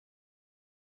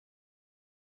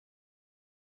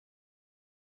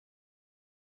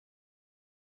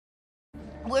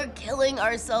We're killing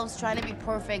ourselves trying to be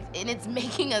perfect, and it's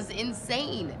making us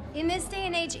insane. In this day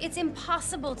and age, it's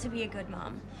impossible to be a good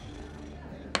mom.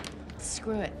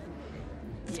 Screw it.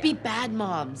 Let's be bad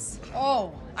moms.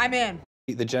 Oh, I'm in.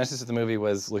 The genesis of the movie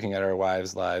was looking at our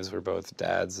wives' lives. We're both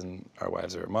dads, and our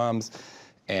wives are moms,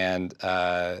 and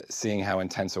seeing how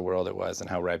intense a world it was and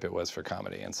how ripe it was for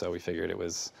comedy. And so we figured it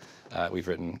was, we've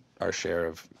written our share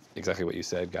of exactly what you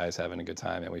said, guys having a good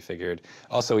time, and we figured,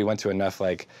 also we went to enough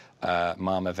like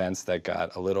mom events that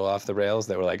got a little off the rails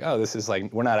that were like, oh, this is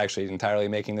like, we're not actually entirely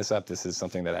making this up, this is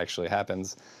something that actually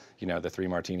happens, you know, the 3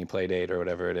 martini play date or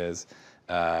whatever it is.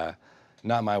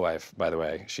 Not my wife, by the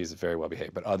way, she's very well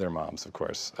behaved, but other moms, of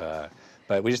course.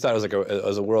 But we just thought it was like it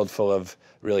was a world full of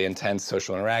really intense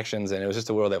social interactions, and it was just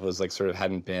a world that was like sort of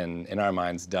hadn't been, in our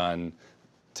minds, done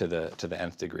to the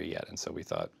nth degree yet, and so we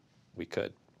thought we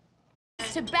could.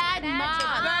 To bad moms.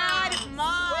 Bad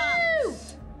mom. Woo!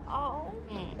 Oh.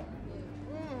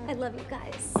 I love you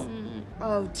guys.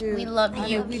 Oh, dude. We love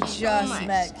you. We Kiki, just so much.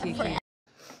 met Kiki.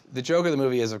 The joke of the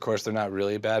movie is, of course, they're not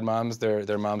really bad moms.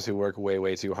 They're moms who work way,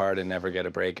 way too hard and never get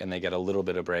a break, and they get a little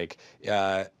bit of break.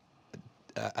 I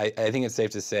think it's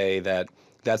safe to say that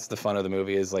that's the fun of the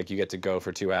movie, is like you get to go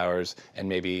for 2 hours and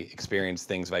maybe experience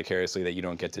things vicariously that you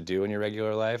don't get to do in your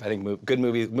regular life. I think good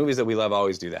movies that we love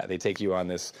always do that. They take you on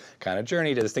this kind of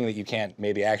journey to this thing that you can't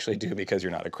maybe actually do because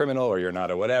you're not a criminal or you're not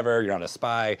a whatever, you're not a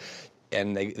spy,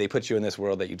 and they put you in this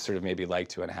world that you'd sort of maybe like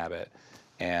to inhabit.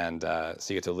 And so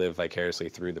you get to live vicariously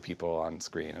through the people on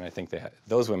screen, and I think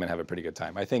those women have a pretty good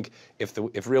time. I think if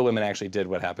real women actually did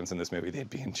what happens in this movie, they'd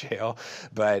be in jail.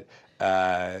 But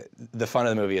the fun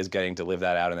of the movie is getting to live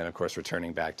that out, and then of course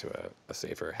returning back to a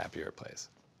safer, happier place.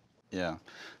 Yeah.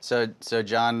 So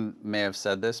John may have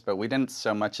said this, but we didn't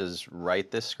so much as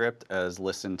write this script as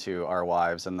listen to our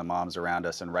wives and the moms around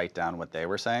us and write down what they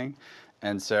were saying.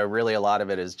 And so really a lot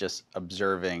of it is just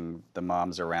observing the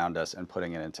moms around us and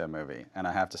putting it into a movie. And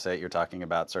I have to say, you're talking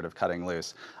about sort of cutting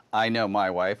loose. I know my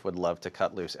wife would love to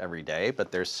cut loose every day,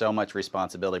 but there's so much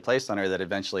responsibility placed on her that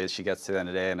eventually she gets to the end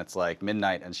of the day and it's like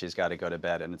midnight and she's got to go to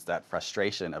bed, and it's that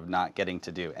frustration of not getting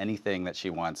to do anything that she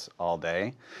wants all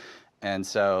day. And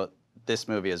so this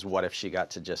movie is what if she got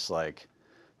to just like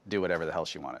do whatever the hell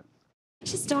she wanted. I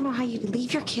just don't know how you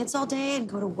leave your kids all day and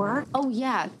go to work. Oh,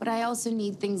 yeah, but I also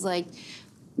need things like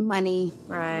money.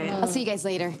 Right. I'll see you guys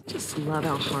later. Just love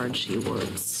how hard she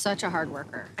works. Such a hard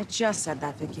worker. I just said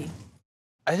that, Vicky.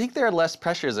 I think there are less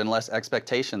pressures and less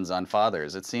expectations on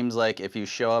fathers. It seems like if you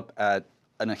show up at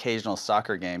an occasional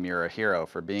soccer game, you're a hero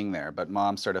for being there, but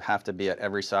moms sort of have to be at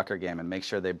every soccer game and make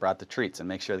sure they brought the treats and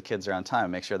make sure the kids are on time,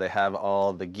 make sure they have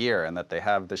all the gear and that they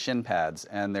have the shin pads.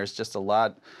 And there's just a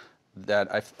lot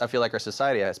that I feel like our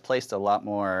society has placed a lot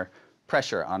more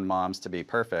pressure on moms to be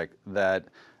perfect, that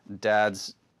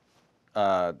dads,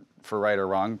 for right or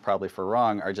wrong, probably for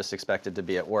wrong, are just expected to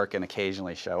be at work and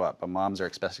occasionally show up, but moms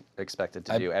are expected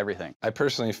to do everything. I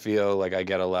personally feel like I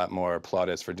get a lot more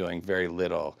plaudits for doing very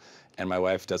little, and my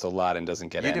wife does a lot and doesn't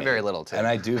get any. You do very little, too. And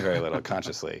I do very little,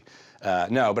 consciously.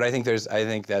 No, but I think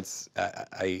that's,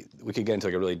 we could get into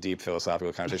like a really deep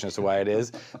philosophical conversation as to why it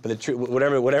is, but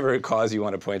whatever cause you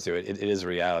want to point to, it is a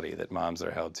reality that moms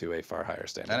are held to a far higher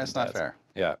standard. And it's not fair.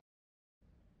 Yeah.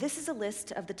 This is a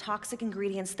list of the toxic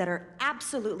ingredients that are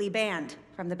absolutely banned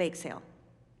from the bake sale.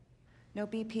 No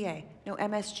BPA, no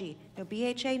MSG, no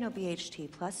BHA, no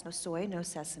BHT, plus no soy, no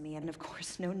sesame, and of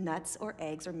course no nuts or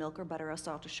eggs or milk or butter or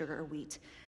salt or sugar or wheat.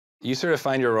 You sort of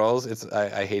find your roles.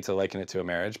 I hate to liken it to a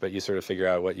marriage, but you sort of figure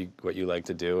out what you like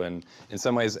to do. And in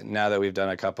some ways, now that we've done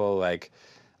a couple, like,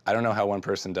 I don't know how one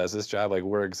person does this job. Like,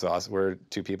 we're exhausted. We're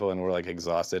 2 people, and we're like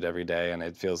exhausted every day. And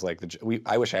it feels like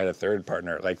I wish I had a third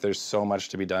partner. Like, there's so much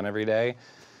to be done every day.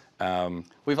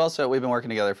 We've been working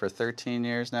together for 13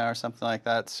 years now or something like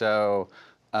that. So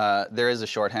there is a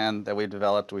shorthand that we've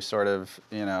developed. We sort of,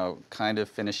 kind of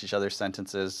finish each other's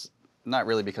sentences. Not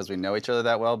really because we know each other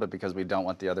that well, but because we don't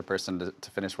want the other person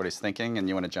to finish what he's thinking and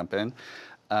you want to jump in.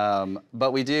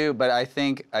 But we do, but I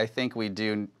think we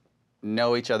do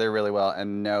know each other really well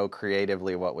and know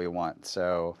creatively what we want.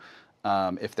 So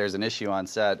if there's an issue on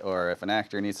set, or if an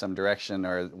actor needs some direction,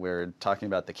 or we're talking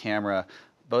about the camera,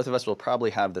 both of us will probably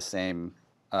have the same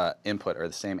input or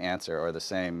the same answer or the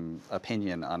same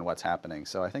opinion on what's happening.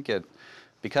 So I think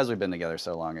because we've been together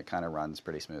so long, it kind of runs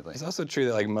pretty smoothly. It's also true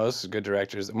that like most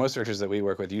directors that we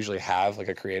work with usually have like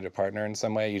a creative partner in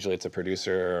some way. Usually it's a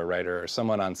producer or a writer or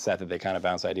someone on set that they kind of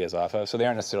bounce ideas off of. So they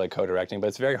aren't necessarily co-directing, but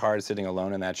it's very hard sitting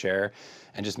alone in that chair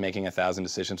and just making 1,000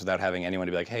 decisions without having anyone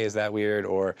to be like, hey, is that weird?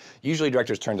 Or usually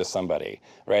directors turn to somebody,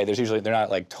 right? They're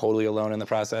not like totally alone in the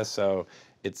process. So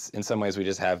it's, in some ways, we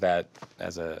just have that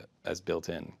as built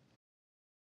in.